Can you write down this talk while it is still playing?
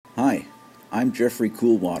I'm Jeffrey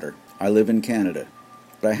Coolwater. I live in Canada,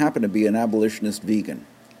 but I happen to be an abolitionist vegan.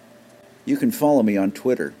 You can follow me on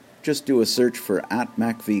Twitter. Just do a search for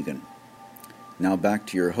 @MacVegan. Now back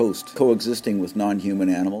to your host, coexisting with non-human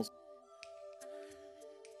animals.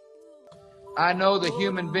 I know the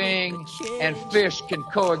human being and fish can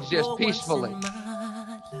coexist peacefully.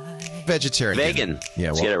 Vegetarian. Vegan. Yeah,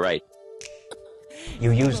 Let's get it right.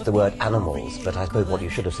 You used the word animals, but I suppose what you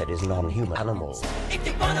should have said is non-human animals. If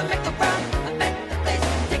you wanna make the world a better place,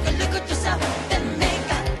 take a look at yourself, then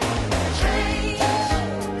make a change.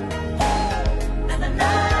 Na na na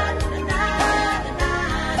na na na na.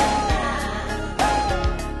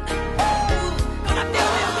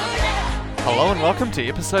 Hello and welcome to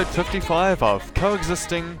episode 55 of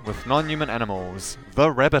Coexisting with Non-Human Animals, The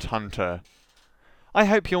Rabbit Hunter. I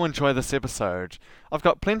hope you'll enjoy this episode. I've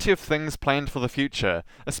got plenty of things planned for the future,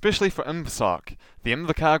 especially for INVSOC, the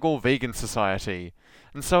Invercargill Vegan Society,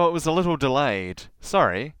 and so it was a little delayed.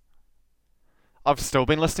 Sorry. I've still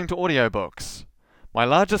been listening to audiobooks. My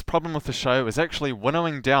largest problem with the show is actually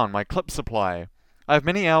winnowing down my clip supply. I have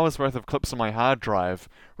many hours worth of clips on my hard drive,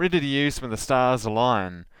 ready to use when the stars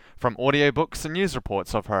align, from audiobooks and news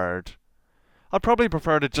reports I've heard. I'd probably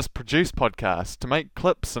prefer to just produce podcasts, to make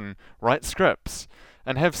clips and write scripts,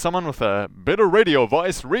 and have someone with a better radio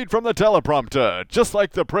voice read from the teleprompter, just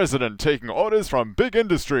like the president taking orders from big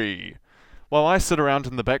industry, while I sit around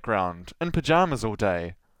in the background, in pyjamas all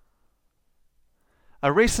day.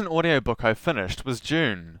 A recent audiobook I finished was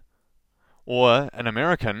Dune, or, in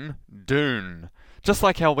American, Dune, just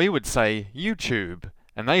like how we would say YouTube,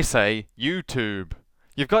 and they say YouTube.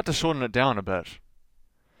 You've got to shorten it down a bit.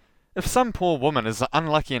 If some poor woman is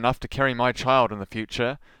unlucky enough to carry my child in the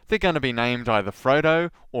future, they're going to be named either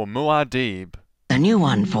Frodo or Muad'Dib. A new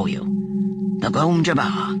one for you. The Gom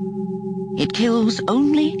Jabbar. It kills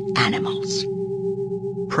only animals.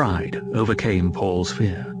 Pride overcame Paul's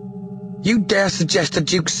fear. You dare suggest the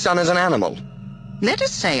Duke's son is an animal? Let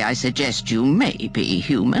us say I suggest you may be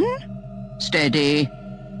human. Steady.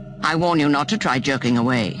 I warn you not to try jerking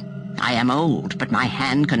away. I am old, but my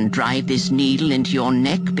hand can drive this needle into your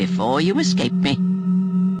neck before you escape me.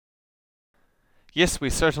 Yes, we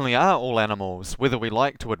certainly are all animals, whether we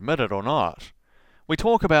like to admit it or not. We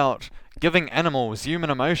talk about giving animals human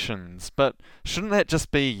emotions, but shouldn't that just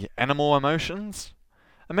be animal emotions?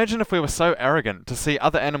 Imagine if we were so arrogant to see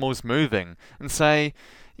other animals moving and say,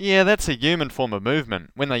 yeah, that's a human form of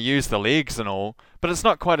movement, when they use the legs and all, but it's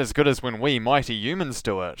not quite as good as when we mighty humans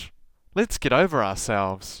do it. Let's get over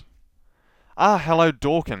ourselves. Hello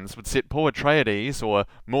Dawkins would set poor Atreides, or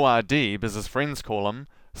Muad'Dib as his friends call him,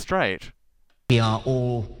 straight. We are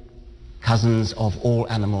all cousins of all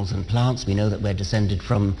animals and plants. We know that we're descended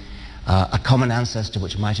from a common ancestor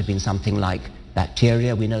which might have been something like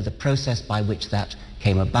bacteria. We know the process by which that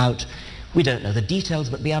came about. We don't know the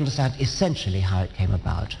details, but we understand essentially how it came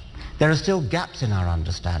about. There are still gaps in our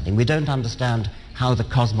understanding. We don't understand how the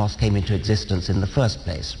cosmos came into existence in the first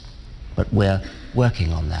place, but we're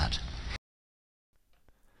working on that.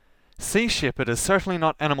 Sea Shepherd is certainly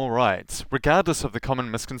not animal rights, regardless of the common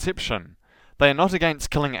misconception. They are not against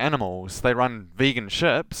killing animals. They run vegan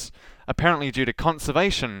ships, apparently due to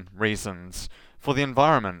conservation reasons, for the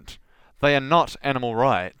environment. They are not animal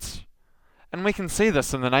rights. And we can see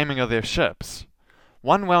this in the naming of their ships.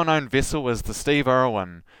 One well-known vessel is the Steve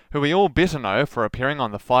Irwin, who we all better know for appearing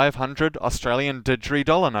on the 500 Australian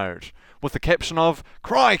didgeridoo note, with the caption of,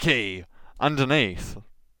 "Crikey!" underneath.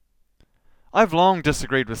 I've long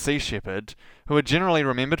disagreed with Sea Shepherd, who are generally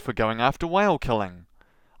remembered for going after whale killing.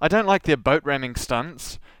 I don't like their boat ramming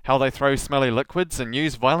stunts, how they throw smelly liquids and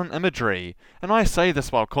use violent imagery, and I say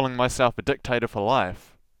this while calling myself a dictator for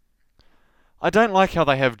life. I don't like how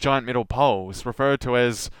they have giant metal poles, referred to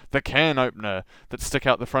as the can opener, that stick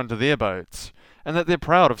out the front of their boats, and that they're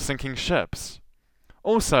proud of sinking ships.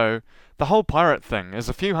 Also, the whole pirate thing is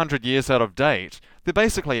a few hundred years out of date. They're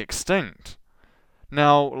basically extinct.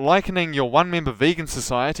 Now, likening your one-member vegan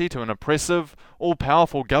society to an oppressive,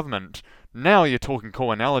 all-powerful government, now you're talking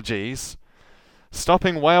cool analogies.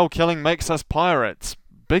 Stopping whale killing makes us pirates.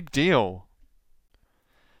 Big deal.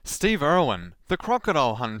 Steve Irwin, the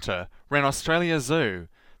crocodile hunter, ran Australia Zoo.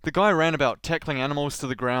 The guy ran about tackling animals to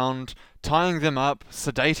the ground, tying them up,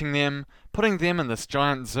 sedating them, putting them in this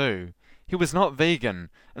giant zoo. He was not vegan,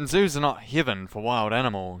 and zoos are not heaven for wild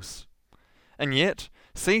animals. And yet,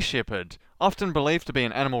 Sea Shepherd, often believed to be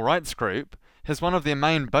an animal rights group, has one of their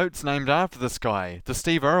main boats named after this guy, the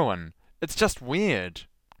Steve Irwin. It's just weird.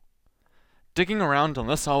 Digging around on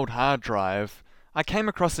this old hard drive, I came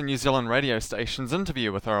across a New Zealand radio station's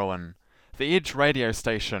interview with Irwin, the Edge radio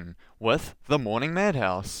station, with The Morning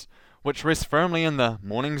Madhouse, which rests firmly in the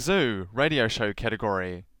Morning Zoo radio show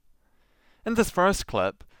category. In this first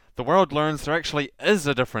clip, the world learns there actually is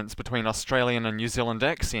a difference between Australian and New Zealand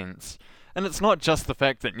accents, and it's not just the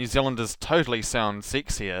fact that New Zealanders totally sound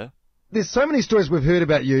sexier. There's so many stories we've heard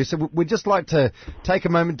about you, so we'd just like to take a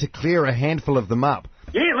moment to clear a handful of them up.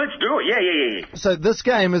 Yeah, let's do it. Yeah. So this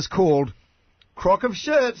game is called Crock of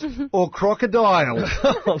Shit or Crocodile.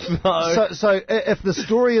 Oh, no. So if the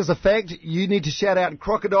story is a fact, you need to shout out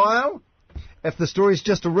Crocodile. If the story is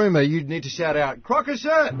just a rumour, you need to shout out Crock of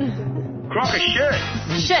Shit. Crock of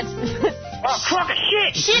shit. Shit. Oh, crock of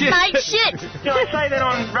shit. Shit, mate, shit. Can I say that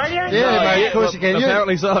on radio? Yeah, mate, of course you can.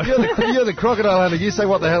 Apparently so. You're the crocodile hunter. You say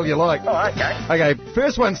what the hell you like. Oh, okay. Okay,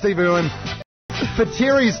 first one, Steve Irwin. For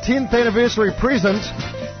Terry's 10th anniversary present,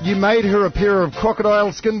 you made her a pair of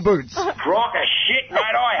crocodile skin boots. Crock of shit, mate.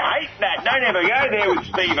 I hate that. Don't ever go there with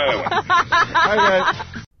Steve Irwin.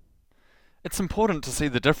 Okay. It's important to see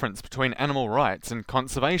the difference between animal rights and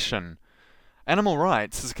conservation. Animal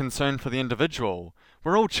rights is a concern for the individual.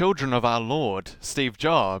 We're all children of our Lord, Steve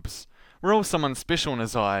Jobs. We're all someone special in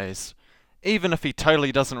his eyes. Even if he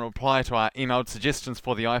totally doesn't reply to our emailed suggestions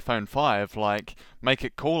for the iPhone 5, like make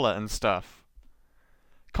it cooler and stuff.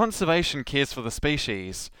 Conservation cares for the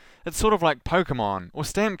species. It's sort of like Pokemon or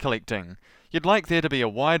stamp collecting. You'd like there to be a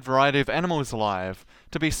wide variety of animals alive,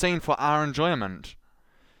 to be seen for our enjoyment.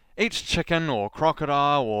 Each chicken or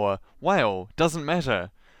crocodile or whale doesn't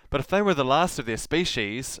matter, but if they were the last of their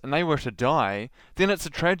species and they were to die, then it's a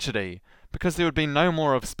tragedy, because there would be no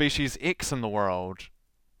more of species X in the world.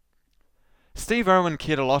 Steve Irwin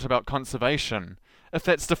cared a lot about conservation, if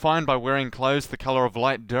that's defined by wearing clothes the colour of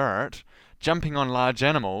light dirt, jumping on large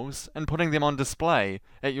animals, and putting them on display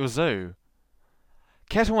at your zoo.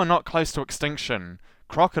 Cattle are not close to extinction.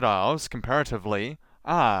 Crocodiles, comparatively,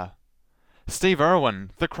 are. Steve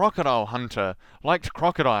Irwin, the crocodile hunter, liked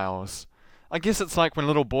crocodiles. I guess it's like when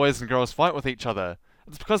little boys and girls fight with each other.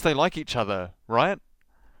 It's because they like each other, right?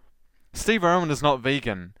 Steve Irwin is not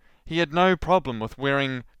vegan. He had no problem with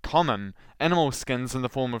wearing common animal skins in the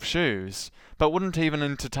form of shoes, but wouldn't even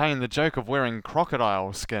entertain the joke of wearing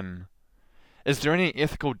crocodile skin. Is there any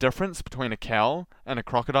ethical difference between a cow and a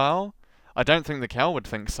crocodile? I don't think the cow would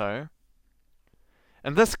think so.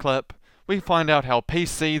 In this clip, we find out how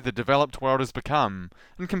PC the developed world has become,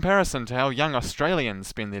 in comparison to how young Australians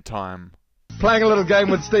spend their time. Playing a little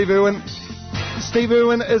game with Steve Irwin. Steve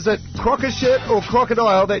Irwin, is it crock of shit or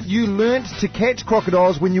crocodile that you learnt to catch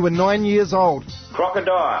crocodiles when you were 9 years old?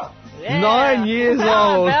 Crocodile. Yeah. 9 years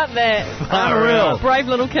How old. about that? Unreal. Brave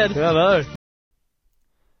little kid. I know.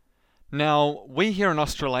 Now, we here in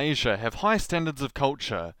Australasia have high standards of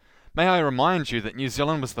culture. May I remind you that New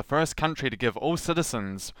Zealand was the first country to give all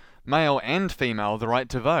citizens, male and female, the right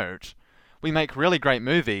to vote. We make really great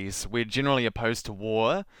movies. We're generally opposed to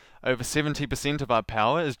war. Over 70% of our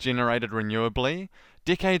power is generated renewably.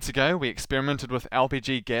 Decades ago, we experimented with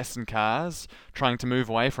LPG gas in cars, trying to move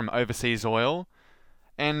away from overseas oil.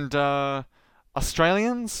 And,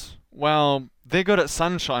 Australians? Well, they're good at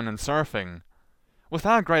sunshine and surfing. With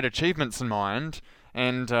our great achievements in mind,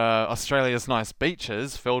 and Australia's nice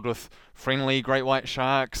beaches filled with friendly great white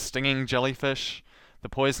sharks, stinging jellyfish, the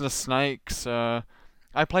poisonous snakes,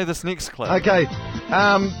 I play this next clip. Okay,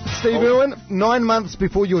 Steve Irwin, 9 months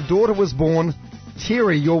before your daughter was born,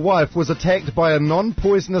 Terry, your wife, was attacked by a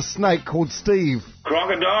non-poisonous snake called Steve.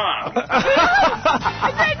 Crocodile. Is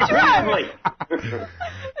that true? Really?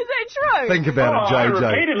 Is that true? Think about it, I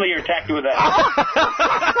JJ. repeatedly attacked you with that.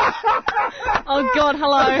 Oh God,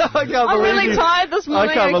 hello. I can't I'm believe really you. tired this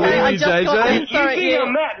morning. I can't okay? believe I you, just got JJ. in, You sorry, see, yeah.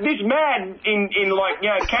 I'm this mad in like, you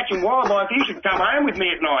know, catching wildlife. You should come home with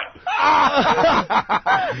me at night.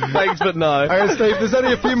 Thanks, but no. Okay, Steve, there's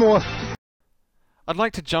only a few more. I'd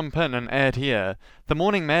like to jump in and add here, the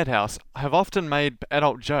Morning Madhouse have often made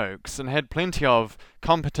adult jokes and had plenty of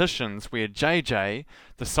competitions where JJ,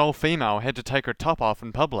 the sole female, had to take her top off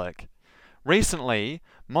in public. Recently,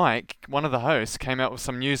 Mike, one of the hosts, came out with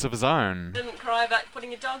some news of his own. Didn't cry about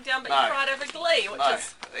putting your dog down, but No. you cried over Glee, which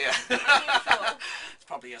is Yeah. unusual. It's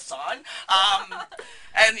probably a sign.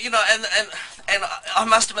 And you know, and I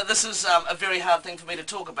must admit, this is a very hard thing for me to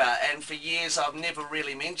talk about. And for years, I've never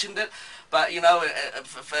really mentioned it. But you know,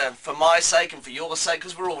 for my sake and for your sake,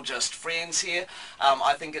 because we're all just friends here,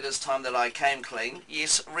 I think it is time that I came clean.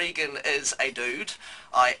 Yes, Regan is a dude.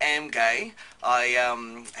 I am gay. I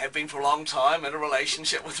have been for a long time in a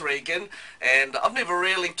relationship with Regan, and I've never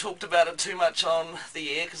really talked about it too much on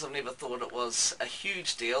the air because I've never thought it was a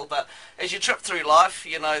huge deal. But as you trip through life,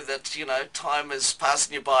 you know that time is passing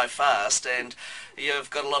passing you by fast, and you've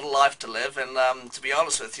got a lot of life to live. And to be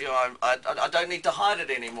honest with you, I don't need to hide it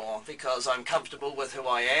anymore because I'm comfortable with who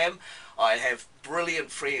I am. I have brilliant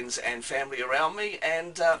friends and family around me,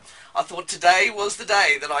 and I thought today was the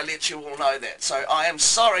day that I let you all know that. So I am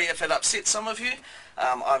sorry if it upsets some of you.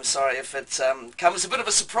 I'm sorry if it comes as a bit of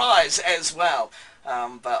a surprise as well.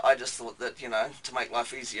 But I just thought that, to make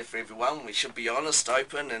life easier for everyone, we should be honest,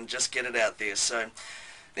 open, and just get it out there. So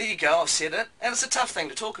there you go, I've said it. And it's a tough thing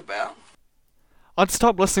to talk about. I'd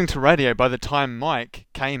stopped listening to radio by the time Mike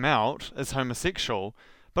came out as homosexual,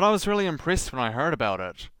 but I was really impressed when I heard about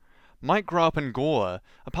it. Mike grew up in Gore,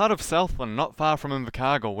 a part of Southland not far from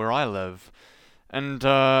Invercargill where I live. And,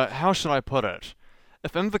 how should I put it?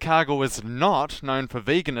 If Invercargill is not known for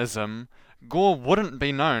veganism, Gore wouldn't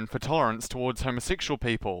be known for tolerance towards homosexual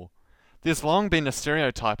people. There's long been a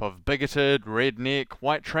stereotype of bigoted, redneck,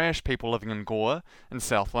 white trash people living in Gore, in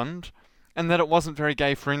Southland, and that it wasn't very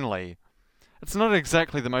gay-friendly. It's not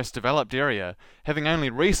exactly the most developed area, having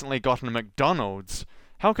only recently gotten a McDonald's.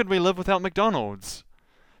 How could we live without McDonald's?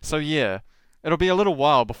 So yeah, it'll be a little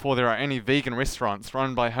while before there are any vegan restaurants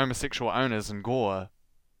run by homosexual owners in Gore.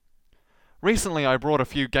 Recently I brought a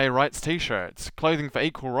few gay rights t-shirts, clothing for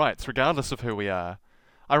equal rights regardless of who we are.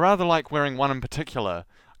 I rather like wearing one in particular,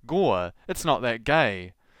 Gore, It's Not That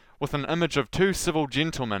Gay, with an image of two civil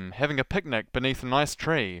gentlemen having a picnic beneath a nice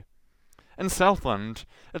tree. In Southland,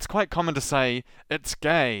 it's quite common to say, it's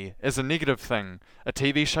gay, as a negative thing. A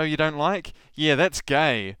TV show you don't like? Yeah, that's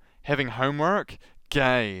gay. Having homework?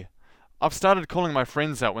 Gay. I've started calling my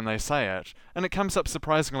friends out when they say it, and it comes up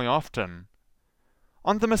surprisingly often.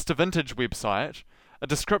 On the Mr. Vintage website, a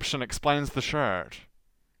description explains the shirt.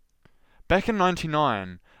 Back in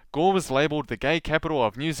 '99, Gore was labelled the gay capital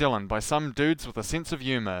of New Zealand by some dudes with a sense of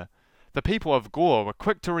humour. The people of Gore were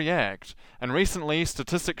quick to react, and recently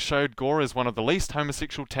statistics showed Gore is one of the least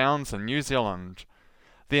homosexual towns in New Zealand.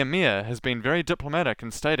 The Emir has been very diplomatic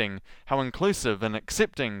in stating how inclusive and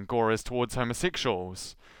accepting Gore is towards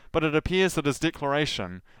homosexuals, but it appears that his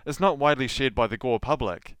declaration is not widely shared by the Gore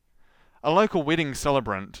public. A local wedding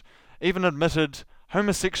celebrant even admitted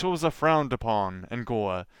homosexuals are frowned upon in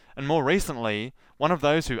Gore, and more recently, one of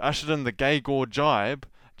those who ushered in the gay Gore jibe,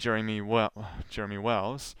 Jeremy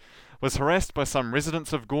Wells, was harassed by some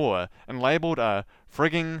residents of Gore and labelled a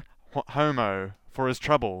frigging homo for his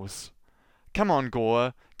troubles. Come on,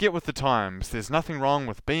 Gore, get with the times, there's nothing wrong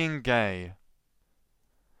with being gay.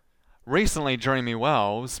 Recently, Jeremy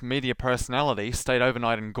Wells, media personality, stayed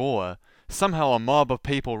overnight in Gore. Somehow a mob of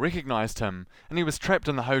people recognised him, and he was trapped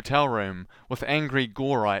in the hotel room with angry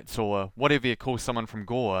Goreites, or whatever you call someone from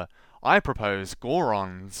Gore. I propose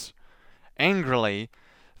Gorons. Angrily,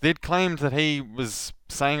 they'd claimed that he was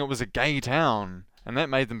saying it was a gay town, and that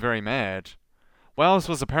made them very mad. Wells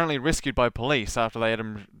was apparently rescued by police after they had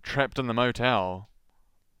him trapped in the motel.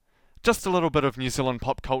 Just a little bit of New Zealand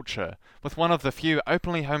pop culture, with one of the few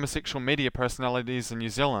openly homosexual media personalities in New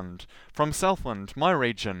Zealand, from Southland, my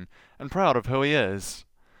region, and proud of who he is.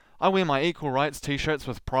 I wear my equal rights t-shirts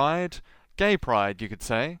with pride, gay pride you could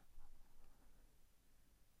say.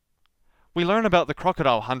 We learn about the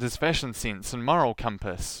crocodile hunter's fashion sense and moral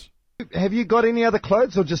compass. Have you got any other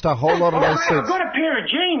clothes or just a whole lot of those I've suits? got a pair of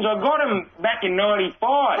jeans. I got them back in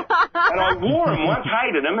 '95, and I wore them once,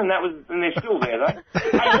 hated them, and they're still there though.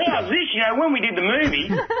 Hey, how's this? When we did the movie,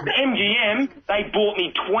 the MGM, they bought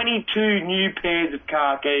me 22 new pairs of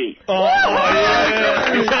khakis. Oh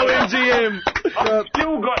yeah, go MGM. I've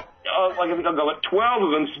still got, I've got 12 of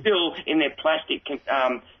them still in their plastic.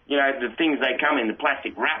 The things they come in, the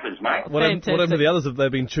plastic wrappers, mate. What happened to the others? Have they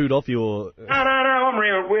been chewed off your... No, I'm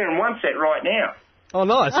wearing one set right now. Oh,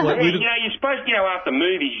 nice. You're supposed to, after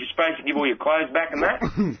movies, you're supposed to give all your clothes back and that.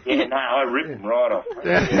 Yeah, no, I ripped them right off.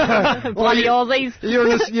 Bloody Aussies.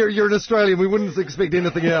 You're an Australian. We wouldn't expect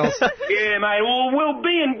anything else. Yeah, mate. Well,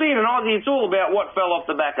 being an Aussie, it's all about what fell off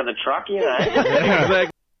the back of the truck,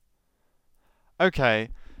 Exactly. Okay,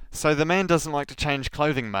 so the man doesn't like to change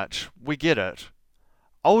clothing much. We get it.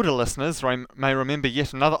 Older listeners may remember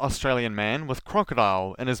yet another Australian man with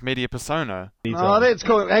crocodile in his media persona. Oh, that's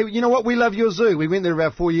cool. Hey, you know what? We love your zoo. We went there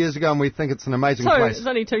about 4 years ago and we think it's an amazing place. It was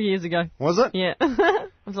only 2 years ago. Was it? Yeah.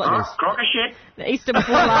 It was like crocker shit. The Easter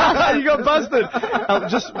before last. You got busted.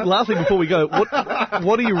 Just lastly before we go,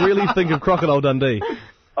 what do you really think of Crocodile Dundee?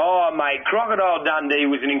 Oh, mate, Crocodile Dundee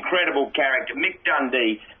was an incredible character. Mick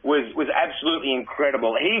Dundee was absolutely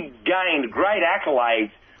incredible. He gained great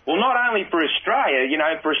accolades Well, not only for Australia, you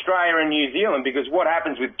know, for Australia and New Zealand, because what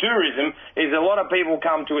happens with tourism is a lot of people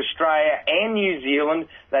come to Australia and New Zealand.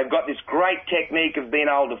 They've got this great technique of being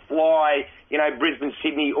able to fly, you know, Brisbane,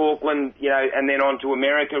 Sydney, Auckland, you know, and then on to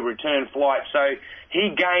America, return flight. So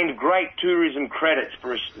he gained great tourism credits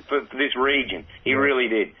for this region. He really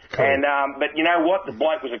did. Cool. And but you know what? The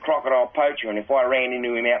bloke was a crocodile poacher, and if I ran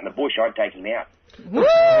into him out in the bush, I'd take him out. Woo!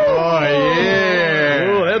 Oh, yeah.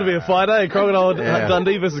 Ooh, that'd be a fight, eh? Crocodile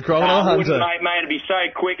Dundee versus Crocodile Hunter. Mate, it'd be so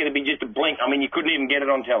quick, it'd be just a blink. I mean, you couldn't even get it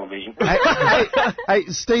on television. Hey,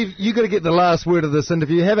 Steve, you got to get the last word of this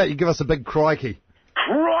interview. How about you give us a big crikey?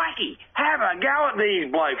 Crikey! Have a go at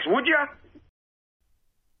these blokes, would you?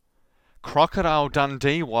 Crocodile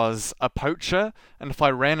Dundee was a poacher, and if I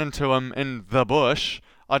ran into him in the bush,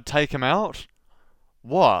 I'd take him out?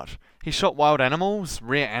 What? He shot wild animals?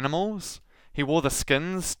 Rare animals? He wore the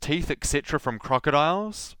skins, teeth, etc. from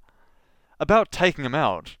crocodiles? About taking him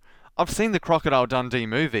out, I've seen the Crocodile Dundee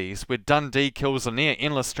movies, where Dundee kills a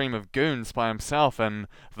near-endless stream of goons by himself in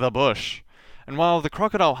the bush. And while the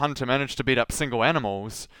Crocodile Hunter managed to beat up single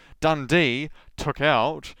animals, Dundee took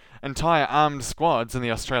out entire armed squads in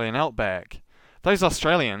the Australian outback. Those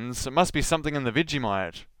Australians, it must be something in the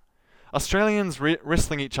Vegemite. Australians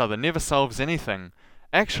wrestling each other never solves anything.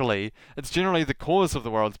 Actually, it's generally the cause of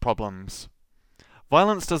the world's problems.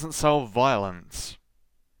 Violence doesn't solve violence.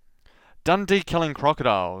 Dundee killing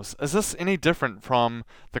crocodiles. Is this any different from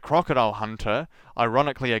the Crocodile Hunter,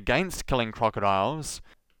 ironically against killing crocodiles,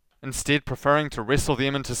 instead preferring to wrestle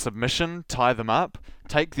them into submission, tie them up,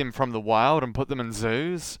 take them from the wild and put them in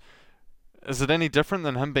zoos? Is it any different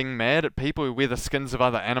than him being mad at people who wear the skins of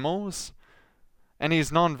other animals? And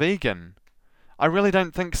he's non-vegan. I really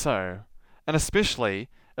don't think so. And especially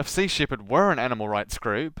if Sea Shepherd were an animal rights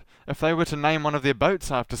group, if they were to name one of their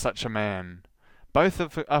boats after such a man.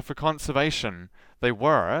 Both are for conservation. They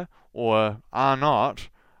were, or are not,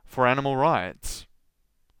 for animal rights.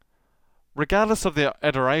 Regardless of their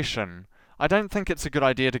adoration, I don't think it's a good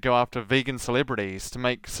idea to go after vegan celebrities, to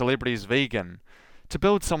make celebrities vegan, to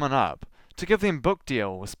build someone up, to give them book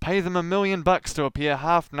deals, pay them $1 million to appear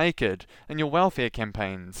half naked in your welfare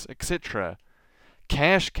campaigns, etc.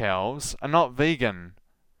 Cash cows are not vegan.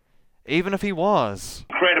 Even if he was.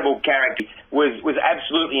 Incredible character. Was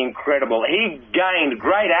absolutely incredible. He gained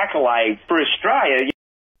great accolades for Australia.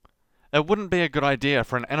 It wouldn't be a good idea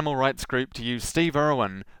for an animal rights group to use Steve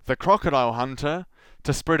Irwin, the Crocodile Hunter,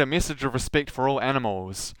 to spread a message of respect for all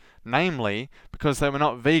animals, namely because they were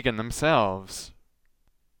not vegan themselves.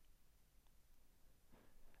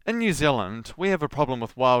 In New Zealand, we have a problem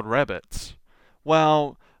with wild rabbits.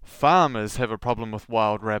 Well, farmers have a problem with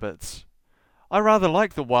wild rabbits. I rather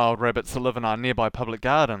like the wild rabbits that live in our nearby public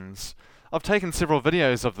gardens. I've taken several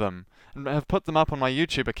videos of them and have put them up on my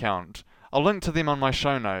YouTube account. I'll link to them on my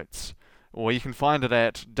show notes, or you can find it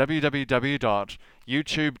at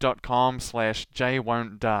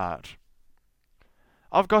www.youtube.com/jwon'tdart.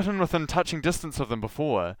 I've gotten within touching distance of them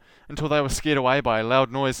before, until they were scared away by a loud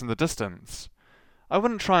noise in the distance. I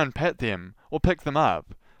wouldn't try and pet them, or pick them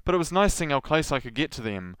up, but it was nice seeing how close I could get to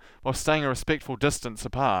them, while staying a respectful distance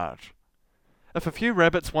apart. If a few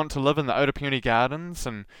rabbits want to live in the Otapuni Gardens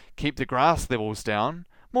and keep the grass levels down,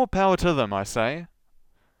 more power to them, I say.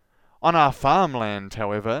 On our farmland,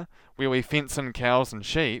 however, where we fence in cows and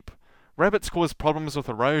sheep, rabbits cause problems with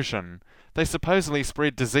erosion. They supposedly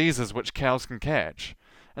spread diseases which cows can catch,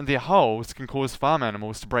 and their holes can cause farm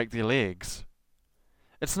animals to break their legs.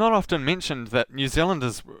 It's not often mentioned that New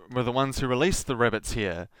Zealanders were the ones who released the rabbits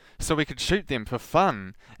here, so we could shoot them for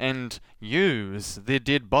fun and use their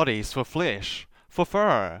dead bodies for flesh, for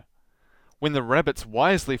fur. When the rabbits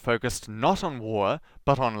wisely focused not on war,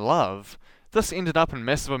 but on love, this ended up in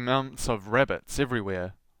massive amounts of rabbits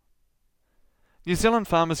everywhere. New Zealand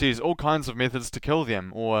farmers use all kinds of methods to kill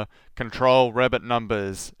them, or control rabbit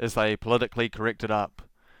numbers, as they politically correct it up.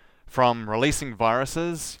 From releasing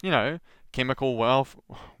viruses, chemical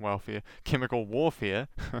warfare,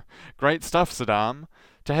 great stuff, Saddam,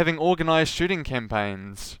 to having organised shooting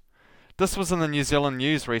campaigns. This was in the New Zealand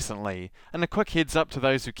news recently, and a quick heads up to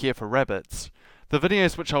those who care for rabbits. The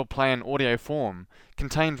videos, which I'll play in audio form,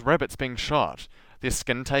 contained rabbits being shot, their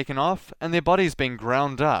skin taken off, and their bodies being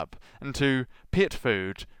ground up into pet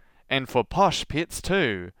food, and for posh pets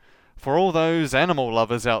too. For all those animal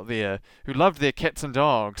lovers out there who loved their cats and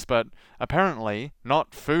dogs, but apparently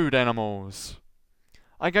not food animals.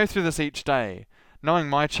 I go through this each day. Knowing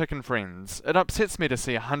my chicken friends, it upsets me to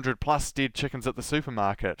see 100+ dead chickens at the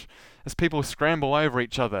supermarket, as people scramble over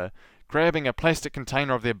each other, grabbing a plastic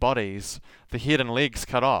container of their bodies, the head and legs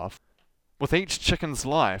cut off, with each chicken's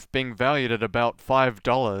life being valued at about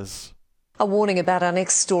 $5. A warning about our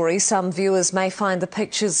next story. Some viewers may find the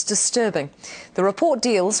pictures disturbing. The report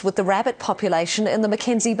deals with the rabbit population in the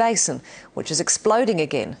Mackenzie Basin, which is exploding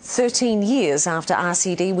again 13 years after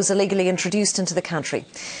RCD was illegally introduced into the country.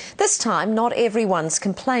 This time, not everyone's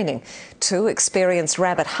complaining. 2 experienced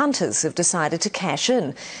rabbit hunters have decided to cash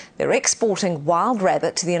in. They're exporting wild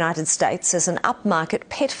rabbit to the United States as an upmarket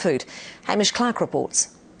pet food. Hamish Clark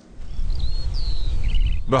reports.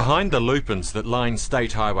 Behind the lupins that line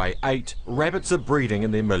State Highway 8, rabbits are breeding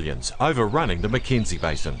in their millions, overrunning the Mackenzie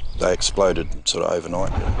Basin. They exploded sort of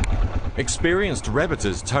overnight. Experienced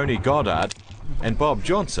rabbiters Tony Goddard and Bob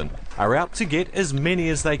Johnson are out to get as many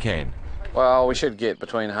as they can. Well, we should get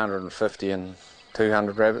between 150 and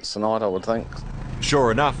 200 rabbits tonight, I would think.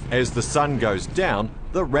 Sure enough, as the sun goes down,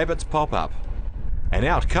 the rabbits pop up. And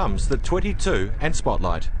out comes the 22 and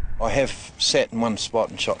Spotlight. I have sat in one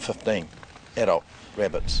spot and shot 15 adult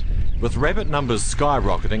rabbits. With rabbit numbers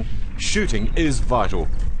skyrocketing, shooting is vital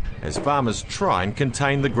as farmers try and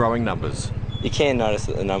contain the growing numbers. You can notice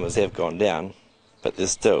that the numbers have gone down, but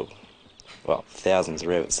there's still, well, thousands of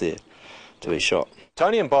rabbits there to be shot.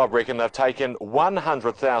 Tony and Bob reckon they've taken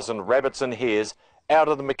 100,000 rabbits and hares out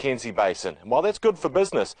of the Mackenzie Basin. And while that's good for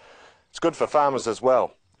business, it's good for farmers as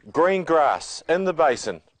well. Green grass in the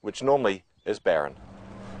basin, which normally is barren.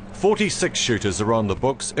 46 shooters are on the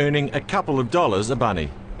books, earning a couple of dollars a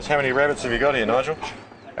bunny. How many rabbits have you got here, Nigel?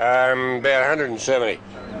 About 170.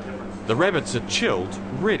 The rabbits are chilled,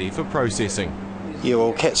 ready for processing. Yeah,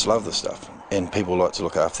 well, cats love this stuff, and people like to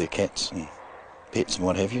look after their cats and pets and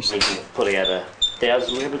what have you. Putting out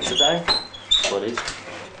 1,000 rabbits a day. What is?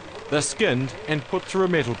 They're skinned and put through a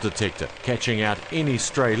metal detector, catching out any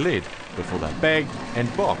stray lead before they're bagged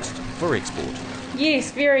and boxed for export.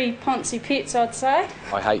 Yes, very poncy pets, I'd say.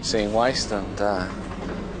 I hate seeing waste, and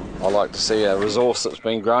I like to see a resource that's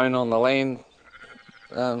been grown on the land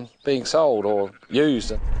being sold or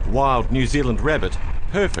used. Wild New Zealand rabbit,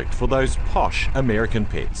 perfect for those posh American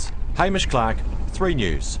pets. Hamish Clark, 3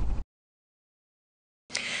 News.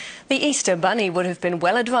 The Easter Bunny would have been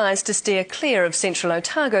well advised to steer clear of central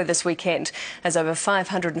Otago this weekend, as over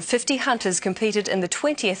 550 hunters competed in the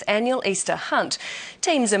 20th annual Easter Hunt.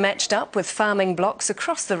 Teams are matched up with farming blocks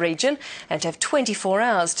across the region and have 24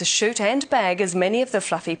 hours to shoot and bag as many of the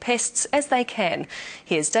fluffy pests as they can.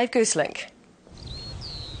 Here's Dave Gooselink.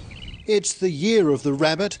 It's the year of the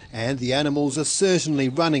rabbit, and the animals are certainly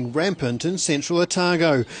running rampant in central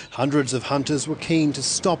Otago. Hundreds of hunters were keen to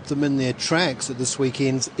stop them in their tracks at this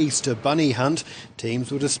weekend's Easter Bunny Hunt.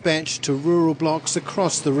 Teams were dispatched to rural blocks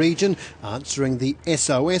across the region, answering the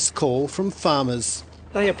SOS call from farmers.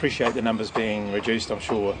 They appreciate the numbers being reduced, I'm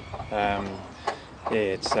sure.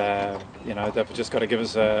 It's, they've just got to give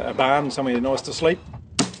us a barn, somewhere nice to sleep.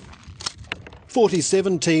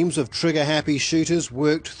 47 teams of trigger-happy shooters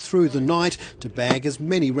worked through the night to bag as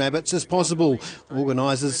many rabbits as possible.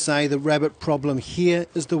 Organisers say the rabbit problem here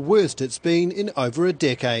is the worst it's been in over a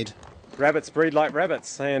decade. Rabbits breed like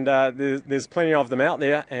rabbits, and there's plenty of them out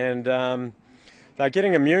there, and they're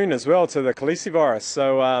getting immune as well to the calicivirus.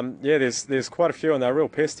 So, there's quite a few, and they're a real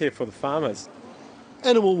pest here for the farmers.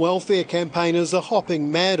 Animal welfare campaigners are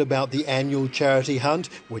hopping mad about the annual charity hunt,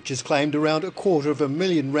 which has claimed around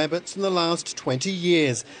 250,000 rabbits in the last 20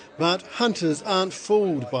 years. But hunters aren't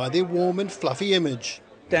fooled by their warm and fluffy image.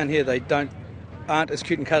 Down here they aren't as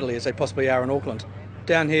cute and cuddly as they possibly are in Auckland.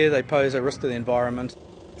 Down here they pose a risk to the environment.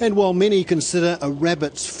 And while many consider a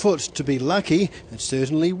rabbit's foot to be lucky, it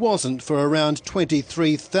certainly wasn't for around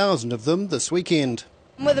 23,000 of them this weekend.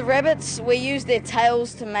 With the rabbits, we use their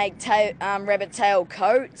tails to make rabbit tail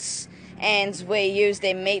coats, and we use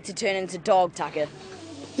their meat to turn into dog tucker.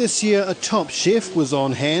 This year, a top chef was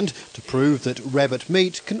on hand to prove that rabbit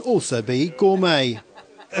meat can also be gourmet.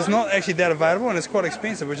 It's not actually that available, and it's quite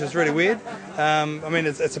expensive, which is really weird.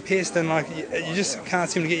 It's a pest, and you just can't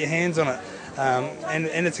seem to get your hands on it,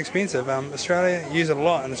 and it's expensive. Australia use it a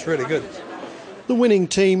lot, and it's really good. The winning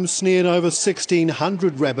team snared over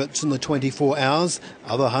 1,600 rabbits in the 24 hours.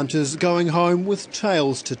 Other hunters going home with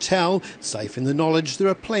tales to tell, safe in the knowledge there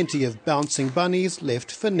are plenty of bouncing bunnies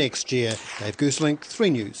left for next year. Dave Gooselink, 3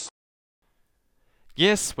 News.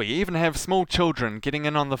 Yes, we even have small children getting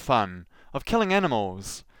in on the fun of killing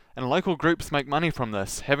animals, and local groups make money from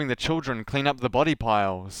this, having the children clean up the body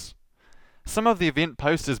piles. Some of the event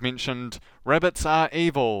posters mentioned rabbits are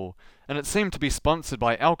evil, and it seemed to be sponsored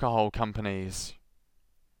by alcohol companies.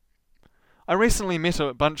 I recently met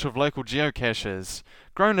a bunch of local geocachers,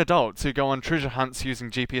 grown adults who go on treasure hunts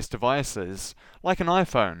using GPS devices, like an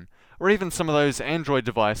iPhone, or even some of those Android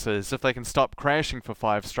devices if they can stop crashing for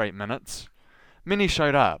 5 straight minutes. Many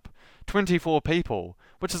showed up, 24 people,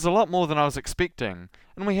 which is a lot more than I was expecting,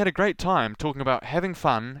 and we had a great time talking about having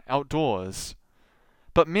fun outdoors.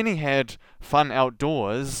 But many had fun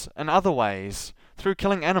outdoors in other ways, through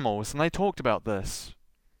killing animals, and they talked about this.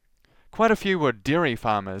 Quite a few were dairy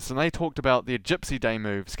farmers, and they talked about their Gypsy Day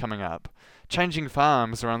moves coming up, changing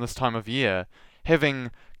farms around this time of year,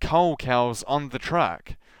 having cull cows on the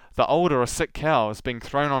truck, the older or sick cows being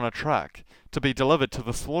thrown on a truck to be delivered to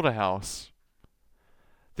the slaughterhouse.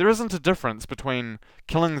 There isn't a difference between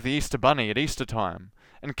killing the Easter bunny at Easter time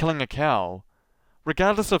and killing a cow,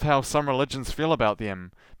 regardless of how some religions feel about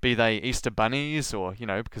them, be they Easter bunnies or,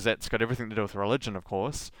 because that's got everything to do with religion, of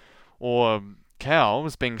course, or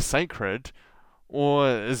cows being sacred, or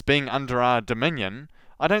as being under our dominion.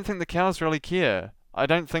 I don't think the cows really care. I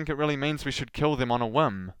don't think it really means we should kill them on a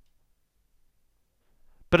whim.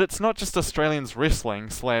 But it's not just Australians wrestling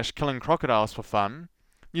 / killing crocodiles for fun,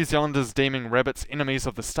 New Zealanders deeming rabbits enemies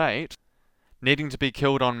of the state, needing to be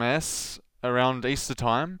killed en masse around Easter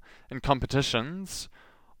time in competitions.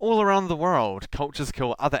 All around the world, cultures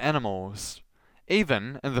kill other animals,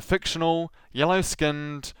 even in the fictional,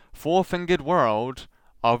 yellow-skinned, four-fingered world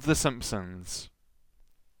of The Simpsons.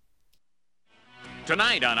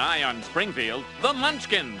 Tonight on Eye on Springfield, the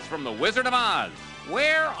Munchkins from The Wizard of Oz.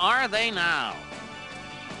 Where are they now?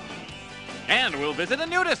 And we'll visit a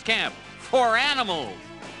nudist camp for animals.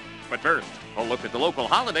 But first, a look at the local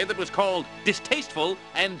holiday that was called distasteful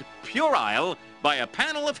and puerile by a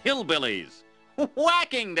panel of hillbillies.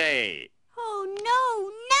 Whacking Day! Oh,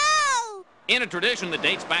 no! In a tradition that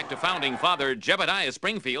dates back to founding father Jebediah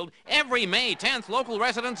Springfield, every May 10th, local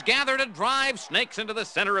residents gather to drive snakes into the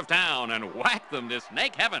center of town and whack them to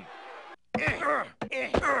snake heaven.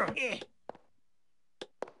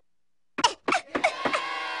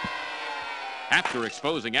 After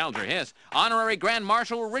exposing Alger Hiss, Honorary Grand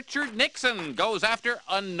Marshal Richard Nixon goes after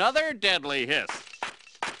another deadly hiss.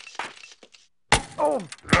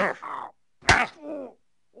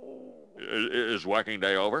 Is Whacking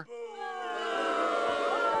Day over?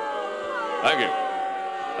 Thank you.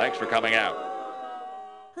 Thanks for coming out.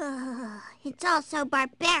 It's all so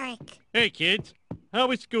barbaric. Hey, kids. How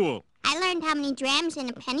was school? I learned how many drams in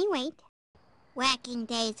a pennyweight. Whacking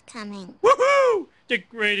Day's coming. Woohoo! The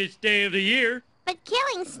greatest day of the year. But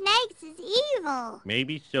killing snakes is evil.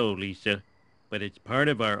 Maybe so, Lisa. But it's part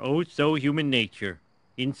of our oh-so-human nature.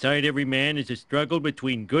 Inside every man is a struggle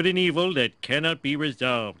between good and evil that cannot be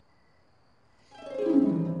resolved.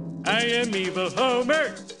 I am evil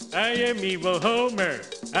Homer. I am evil Homer.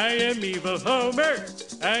 I am evil Homer.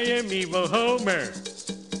 I am evil Homer.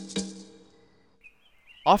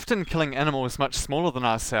 Often killing animals much smaller than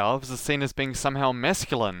ourselves is seen as being somehow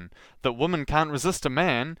masculine, that women can't resist a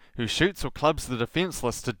man who shoots or clubs the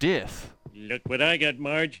defenseless to death. Look what I got,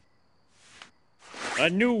 Marge. A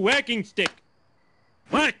new whacking stick.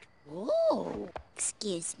 Whack! Oh,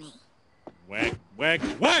 excuse me. Whack, whack,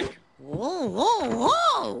 whack! Whoa, whoa,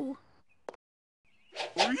 whoa!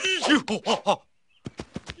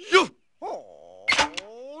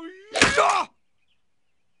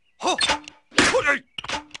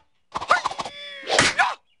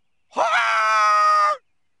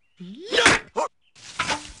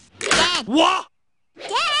 Dad! What?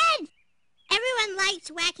 Dad! Everyone likes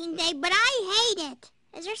Whacking Day, but I hate it.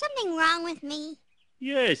 Is there something wrong with me?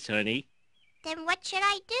 Yes, honey. Then what should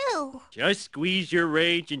I do? Just squeeze your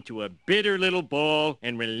rage into a bitter little ball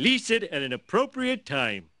and release it at an appropriate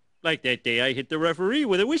time. Like that day I hit the referee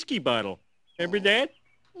with a whiskey bottle. Remember that?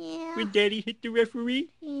 Yeah. When Daddy hit the referee?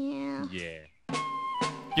 Yeah. Yeah.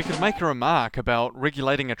 You could make a remark about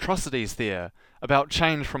regulating atrocities there, about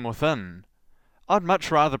change from within. I'd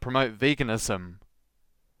much rather promote veganism.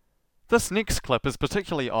 This next clip is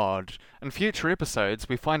particularly odd. In future episodes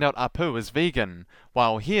we find out Apu is vegan,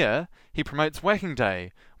 while here he promotes Whacking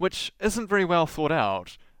Day, which isn't very well thought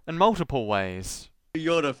out, in multiple ways.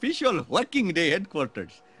 Your official Whacking Day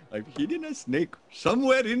headquarters. I've hidden a snake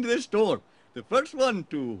somewhere in the store. The first one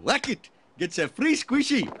to whack it gets a free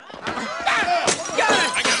squishy.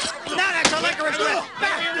 Now that's a licorice whip!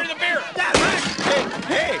 Back to the beer!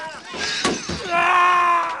 Hey!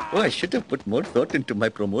 Oh, I should have put more thought into my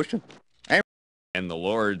promotion. And the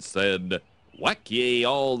Lord said, Whack ye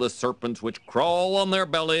all the serpents which crawl on their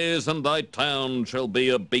bellies, and thy town shall be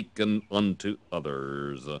a beacon unto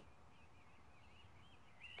others.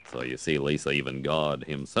 So you see, Lisa, even God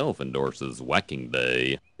himself endorses Whacking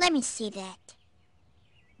Day. Let me see that.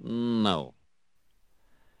 No.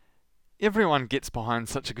 Everyone gets behind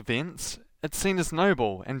such events. It's seen as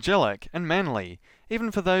noble, angelic, and manly,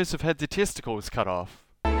 even for those who've had their testicles cut off.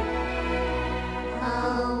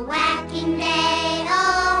 Oh, Whacking Day,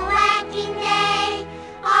 our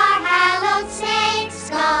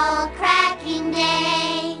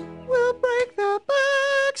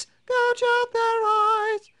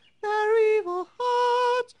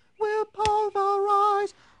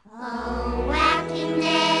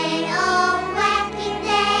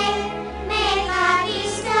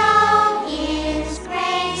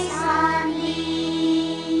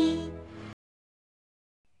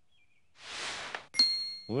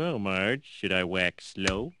Well, Marge, should I whack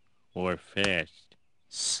slow or fast?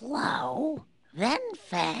 Slow, then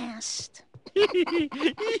fast.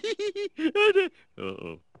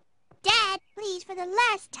 Uh-oh. Dad, please, for the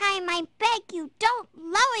last time, I beg you, don't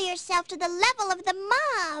lower yourself to the level of the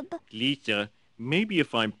mob. Lisa, maybe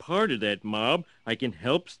if I'm part of that mob, I can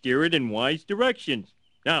help steer it in wise directions.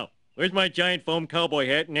 Now, where's my giant foam cowboy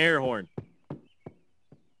hat and air horn?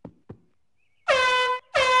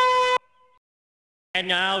 And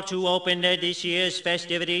now to open this year's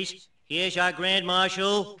festivities, here's our Grand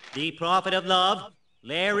Marshal, the Prophet of Love,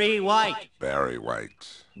 Larry White. Barry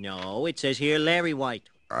White. No, it says here Larry White.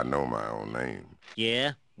 I know my own name.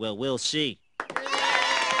 Yeah? Well, we'll see.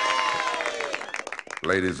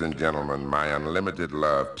 Ladies and gentlemen, my unlimited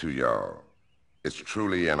love to y'all. It's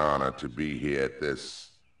truly an honor to be here at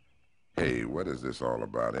this... Hey, what is this all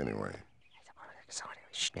about anyway?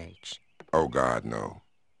 Snakes. Oh, God, no.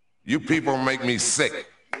 You people make me sick.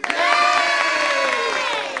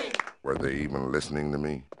 Were they even listening to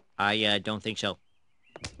me? I don't think so.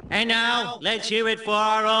 And now, let's hear it for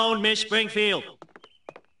our own Miss Springfield.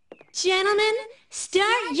 Gentlemen,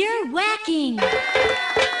 start your whacking.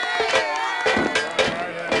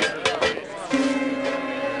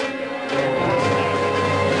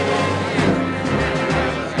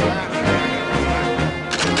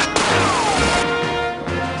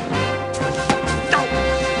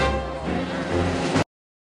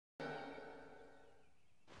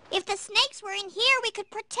 If the snakes were in here, we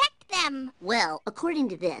could protect them. Well, according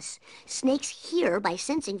to this, snakes hear by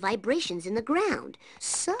sensing vibrations in the ground.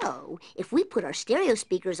 So, if we put our stereo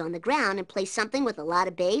speakers on the ground and play something with a lot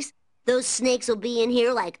of bass, those snakes will be in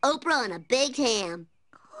here like Oprah on a baked ham.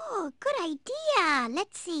 Oh, good idea.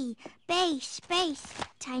 Let's see. Bass,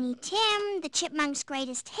 Tiny Tim, the Chipmunks'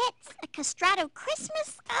 greatest hits, a Castrato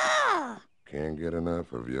Christmas. Oh. Can't get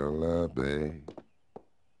enough of your love, babe.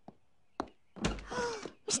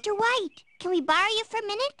 Mr. White, can we borrow you for a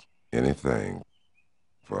minute? Anything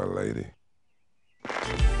for a lady.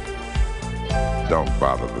 Don't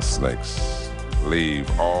bother the snakes. Leave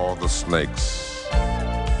all the snakes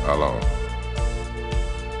alone.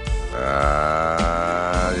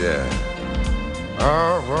 Yeah.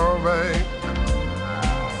 Oh, babe.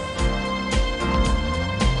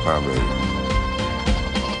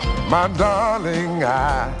 My darling,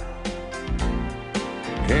 I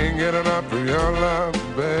can't get enough of your love,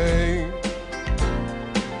 babe.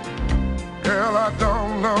 Girl, I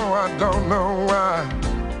don't know why.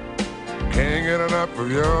 Can't get enough of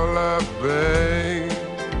your love, babe.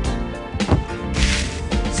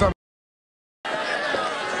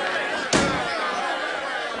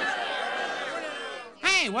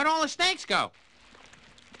 Hey, where'd all the snakes go?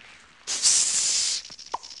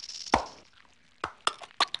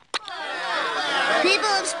 People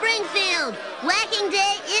of Springfield, Whacking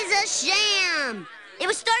Day is a sham. It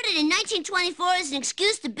was started in 1924 as an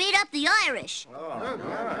excuse to beat up the Irish.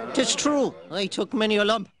 Tis true, I took many a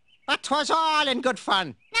lump, but 'twas all in good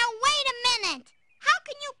fun. Now, wait a minute. How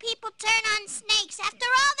can you people turn on snakes after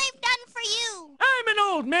all they've done for you? I'm an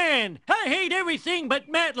old man. I hate everything but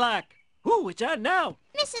Matlock. Ooh, it's on now.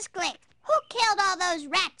 Mrs. Glick, who killed all those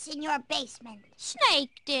rats in your basement?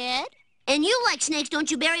 Snake did. And you like snakes,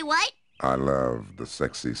 don't you, Barry White? I love the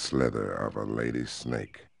sexy slither of a lady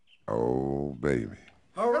snake. Oh, baby.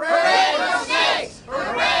 Hooray for snakes!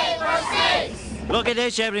 Hooray for snakes! Look at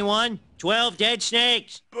this, everyone. 12 dead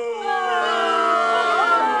snakes.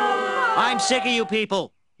 I'm sick of you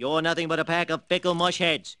people. You're nothing but a pack of fickle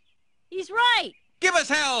mushheads. He's right. Give us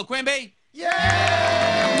hell, Quimby.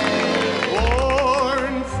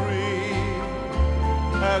 Born free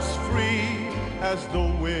as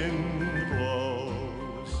the wind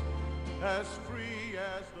blows, as free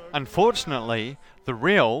as the... Unfortunately, the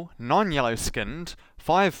real, non-yellow-skinned,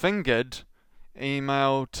 five-fingered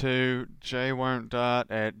email to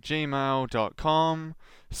jwon'tdart@gmail.com,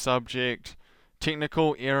 subject,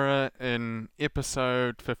 technical error in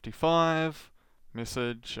episode 55,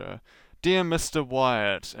 message, Dear Mr.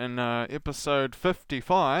 Wyatt, in episode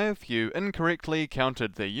 55, you incorrectly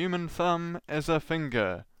counted the human thumb as a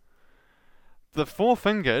finger. The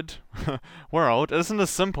four-fingered world isn't as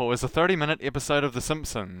simple as a 30-minute episode of The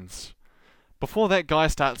Simpsons. Before that guy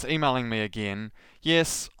starts emailing me again,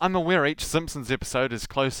 yes, I'm aware each Simpsons episode is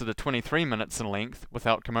closer to 23 minutes in length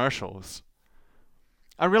without commercials.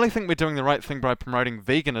 I really think we're doing the right thing by promoting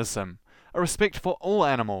veganism, a respect for all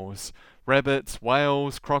animals, rabbits,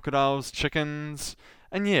 whales, crocodiles, chickens,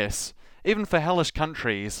 and yes, even for hellish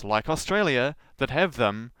countries like Australia that have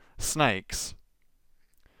them, snakes.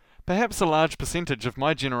 Perhaps a large percentage of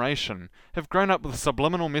my generation have grown up with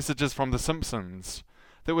subliminal messages from The Simpsons,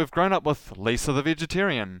 that we've grown up with Lisa the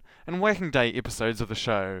Vegetarian and Whacking Day episodes of the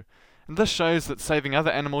show, and this shows that saving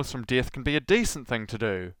other animals from death can be a decent thing to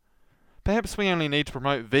do. Perhaps we only need to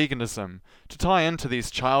promote veganism to tie into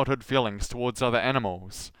these childhood feelings towards other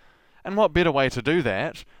animals. And what better way to do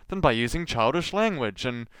that than by using childish language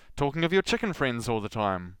and talking of your chicken friends all the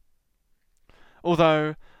time?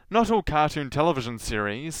 Although, not all cartoon television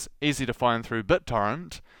series, easy to find through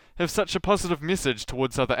BitTorrent, have such a positive message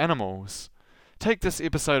towards other animals. Take this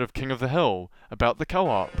episode of King of the Hill about the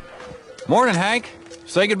co-op. Morning, Hank.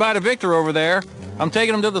 Say goodbye to Victor over there. I'm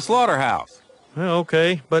taking him to the slaughterhouse. Well,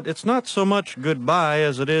 okay, but it's not so much goodbye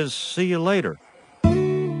as it is see you later.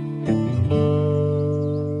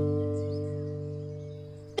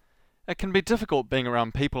 It can be difficult being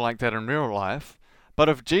around people like that in real life, but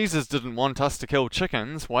if Jesus didn't want us to kill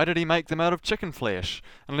chickens, why did he make them out of chicken flesh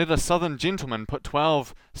and let a southern gentleman put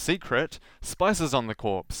 12 secret spices on the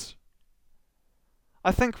corpse?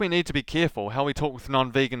 I think we need to be careful how we talk with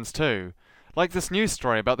non-vegans too, like this news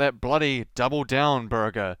story about that bloody Double Down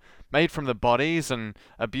burger made from the bodies and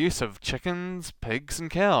abuse of chickens, pigs and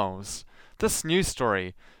cows. This news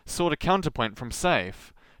story sought a counterpoint from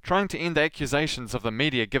SAFE, trying to end the accusations of the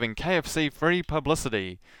media giving KFC free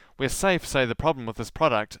publicity, where SAFE say the problem with this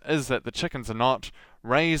product is that the chickens are not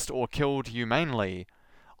raised or killed humanely.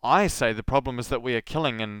 I say the problem is that we are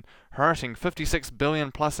killing and hurting 56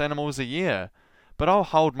 billion plus animals a year, but I'll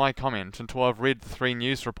hold my comment until I've read the 3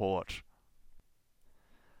 News report.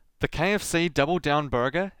 The KFC Double Down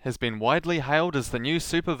burger has been widely hailed as the new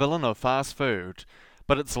supervillain of fast food,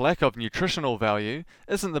 but its lack of nutritional value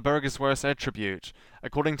isn't the burger's worst attribute,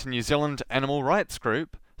 according to New Zealand animal rights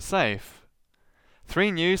group, SAFE.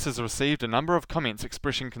 3 News has received a number of comments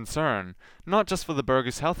expressing concern, not just for the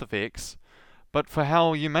burger's health effects, but for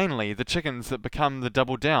how humanely the chickens that become the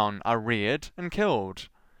Double Down are reared and killed.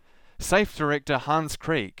 SAFE director Hans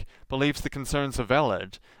Creek believes the concerns are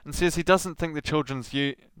valid and says he doesn't think the chickens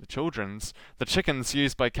used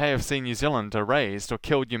by KFC New Zealand are raised or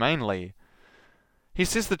killed humanely. He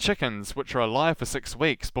says the chickens, which are alive for 6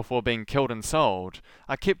 weeks before being killed and sold,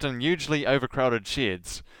 are kept in hugely overcrowded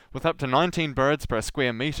sheds, with up to 19 birds per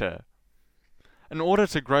square metre. In order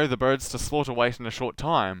to grow the birds to slaughter weight in a short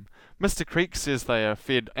time, Mr. Creek says they are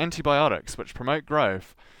fed antibiotics which promote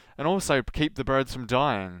growth, and also keep the birds from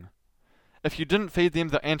dying. If you didn't feed them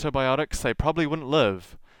the antibiotics, they probably wouldn't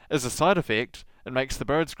live. As a side effect, it makes the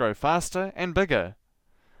birds grow faster and bigger.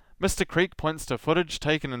 Mr. Creek points to footage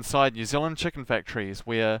taken inside New Zealand chicken factories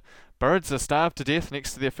where birds are starved to death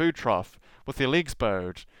next to their food trough, with their legs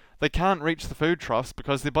bowed. They can't reach the food troughs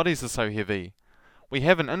because their bodies are so heavy. We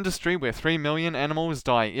have an industry where 3 million animals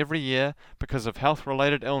die every year because of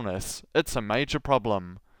health-related illness. It's a major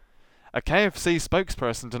problem. A KFC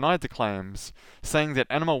spokesperson denied the claims, saying that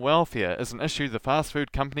animal welfare is an issue the fast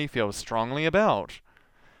food company feels strongly about.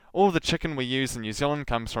 All the chicken we use in New Zealand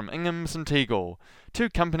comes from Ingham's and Tegel, 2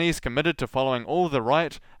 companies committed to following all the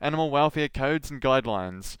right animal welfare codes and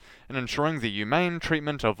guidelines, and ensuring the humane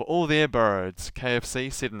treatment of all their birds,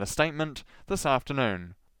 KFC said in a statement this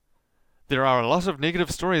afternoon. There are a lot of negative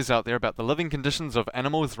stories out there about the living conditions of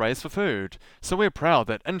animals raised for food, so we're proud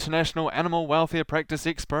that international animal welfare practice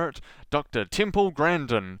expert Dr. Temple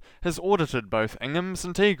Grandin has audited both Ingham's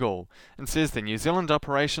and Tegel, and says the New Zealand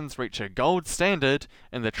operations reach a gold standard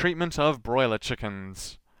in the treatment of broiler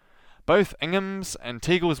chickens. Both Ingham's and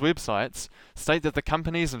Tegel's websites state that the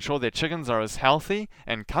companies ensure their chickens are as healthy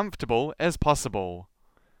and comfortable as possible.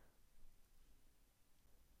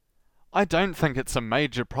 I don't think it's a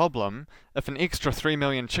major problem if an extra 3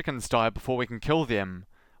 million chickens die before we can kill them,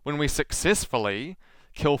 when we successfully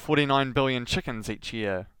kill 49 billion chickens each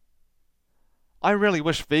year. I really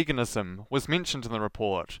wish veganism was mentioned in the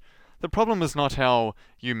report. The problem is not how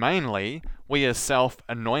humanely we as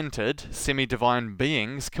self-anointed, semi-divine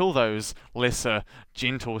beings kill those lesser,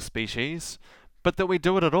 gentle species, but that we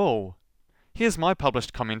do it at all. Here's my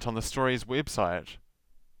published comment on the story's website.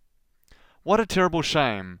 What a terrible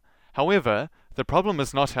shame. However, the problem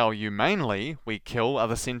is not how humanely we kill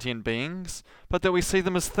other sentient beings, but that we see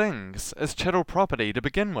them as things, as chattel property to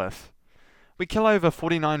begin with. We kill over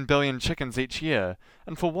 49 billion chickens each year,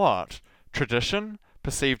 and for what? Tradition?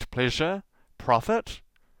 Perceived pleasure? Profit?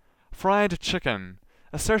 Fried chicken.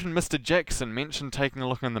 A certain Mr. Jackson mentioned taking a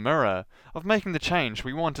look in the mirror, of making the change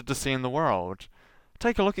we wanted to see in the world.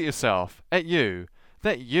 Take a look at yourself, at you.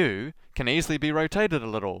 That you can easily be rotated a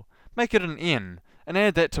little. Make it an N, and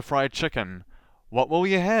add that to fried chicken. What will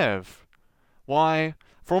you have? Why,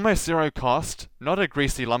 for almost zero cost, not a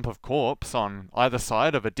greasy lump of corpse on either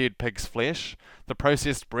side of a dead pig's flesh, the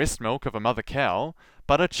processed breast milk of a mother cow,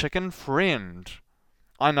 but a chicken friend.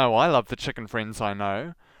 I know I love the chicken friends I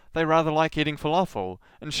know. They rather like eating falafel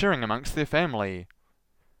and sharing amongst their family.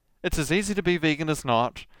 It's as easy to be vegan as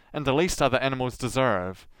not, and the least other animals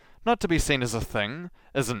deserve. Not to be seen as a thing,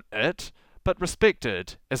 isn't it, but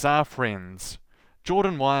respected as our friends.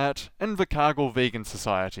 Jordan Wyatt, Invercargill Vegan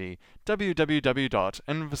Society,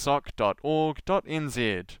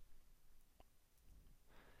 www.inversoc.org.nz.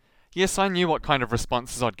 Yes, I knew what kind of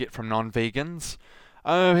responses I'd get from non-vegans.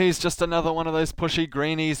 Oh, he's just another one of those pushy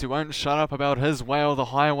greenies who won't shut up about his way or the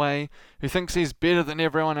highway, who thinks he's better than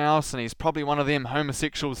everyone else, and he's probably one of them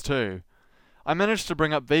homosexuals too. I managed to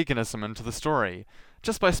bring up veganism into the story,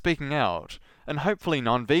 just by speaking out, and hopefully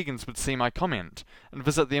non-vegans would see my comment and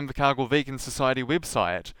visit the Invercargill Vegan Society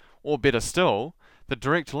website, or better still, the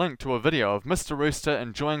direct link to a video of Mr. Rooster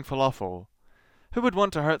enjoying falafel. Who would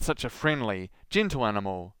want to hurt such a friendly, gentle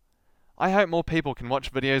animal? I hope more people can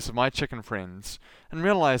watch videos of my chicken friends and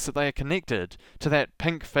realise that they are connected to that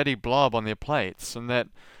pink fatty blob on their plates, and that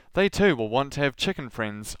they too will want to have chicken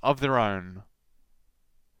friends of their own.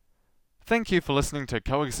 Thank you for listening to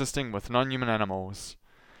Coexisting with Non-Human Animals.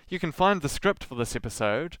 You can find the script for this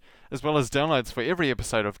episode, as well as downloads for every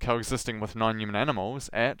episode of Coexisting with Non-Human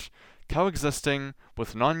Animals at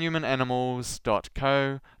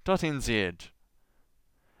coexistingwithnonhumananimals.co.nz.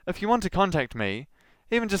 If you want to contact me,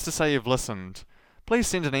 even just to say you've listened, please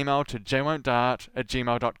send an email to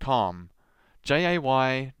jaywon'tdart@gmail.com,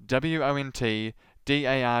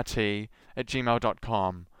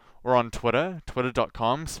 jaywon'tdart@gmail.com, or on Twitter,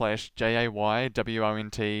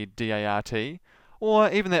 twitter.com/jaywon'tdart,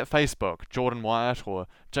 or even that Facebook, Jordan Wyatt or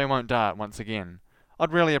Jay Won't Dart once again.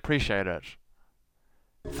 I'd really appreciate it.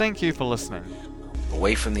 Thank you for listening.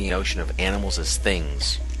 Away from the notion of animals as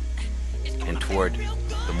things, and toward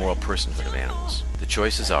the moral personhood of animals. The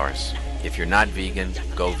choice is ours. If you're not vegan,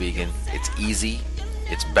 go vegan. It's easy,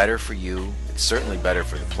 it's better for you, it's certainly better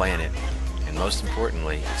for the planet, and most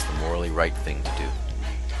importantly, it's the morally right thing to do.